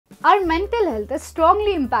Our mental health is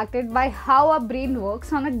strongly impacted by how our brain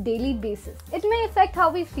works on a daily basis. It may affect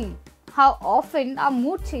how we feel, how often our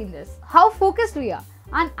mood changes, how focused we are,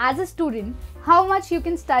 and as a student, how much you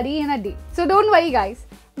can study in a day. So don't worry guys,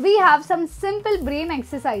 we have some simple brain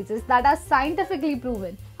exercises that are scientifically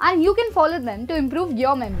proven and you can follow them to improve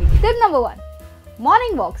your memory. Tip number 1.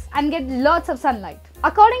 Morning walks and get lots of sunlight.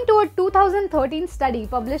 According to a 2013 study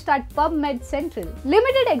published at PubMed Central,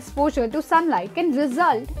 limited exposure to sunlight can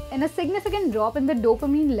result in a significant drop in the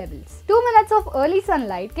dopamine levels. 2 minutes of early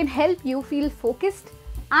sunlight can help you feel focused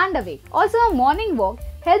and awake. Also, a morning walk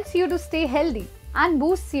helps you to stay healthy and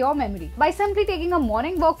boosts your memory. By simply taking a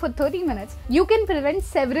morning walk for 30 minutes, you can prevent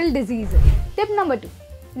several diseases. Tip number 2.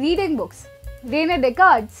 Reading books. René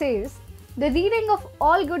Descartes says, "The reading of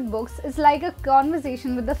all good books is like a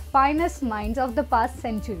conversation with the finest minds of the past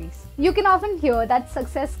centuries." You can often hear that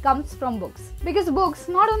success comes from books, because books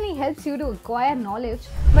not only helps you to acquire knowledge,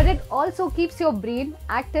 but it also keeps your brain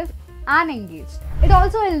active and engaged. It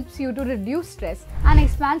also helps you to reduce stress and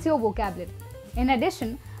expands your vocabulary. In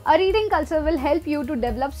addition, a reading culture will help you to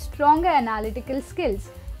develop stronger analytical skills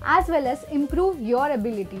as well as improve your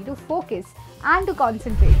ability to focus and to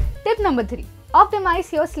concentrate. Tip number 3.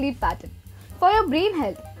 Optimize your sleep pattern. For your brain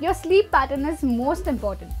health, your sleep pattern is most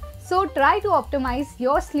important. So try to optimize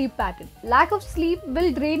your sleep pattern. Lack of sleep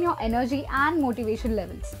will drain your energy and motivation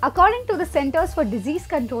levels. According to the Centers for Disease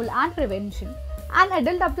Control and Prevention, an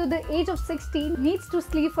adult up to the age of 16 needs to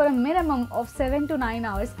sleep for a minimum of 7 to 9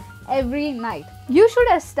 hours every night. You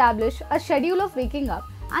should establish a schedule of waking up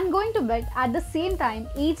and going to bed at the same time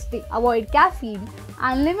each day. Avoid caffeine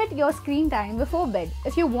and limit your screen time before bed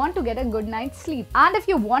if you want to get a good night's sleep. And if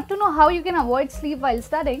you want to know how you can avoid sleep while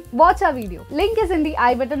studying, watch our video. Link is in the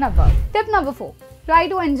I button above. Tip number 4. Try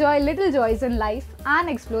to enjoy little joys in life and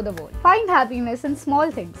explore the world. Find happiness in small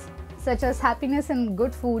things, such as happiness in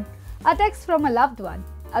good food, a text from a loved one,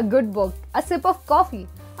 a good book, a sip of coffee,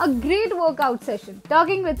 a great workout session,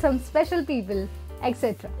 talking with some special people,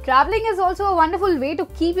 etc. Traveling is also a wonderful way to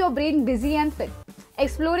keep your brain busy and fit.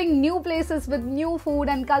 Exploring new places with new food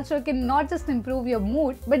and culture can not just improve your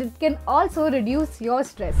mood, but it can also reduce your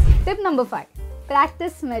stress. Tip number 5.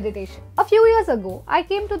 Practice meditation. A few years ago, I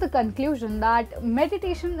came to the conclusion that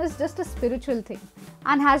meditation is just a spiritual thing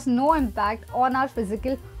and has no impact on our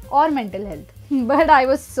physical or mental health. But I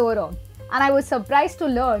was so wrong, and I was surprised to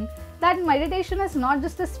learn that meditation is not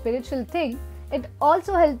just a spiritual thing, it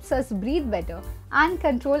also helps us breathe better and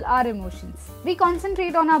control our emotions. We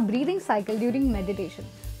concentrate on our breathing cycle during meditation,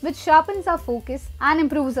 which sharpens our focus and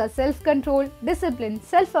improves our self-control, discipline,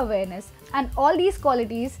 self-awareness, and all these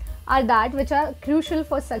qualities are that which are crucial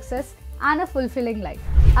for success and a fulfilling life.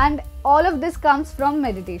 And all of this comes from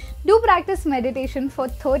meditation. Do practice meditation for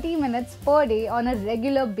 30 minutes per day on a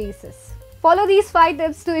regular basis. Follow these 5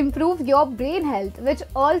 tips to improve your brain health, which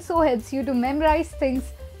also helps you to memorize things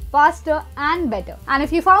faster and better. And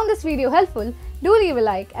if you found this video helpful, do leave a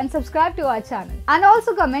like and subscribe to our channel. And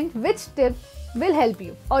also comment which tip will help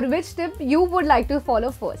you or which tip you would like to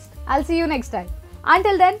follow first. I'll see you next time.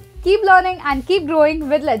 Until then, keep learning and keep growing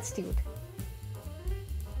with Letstute.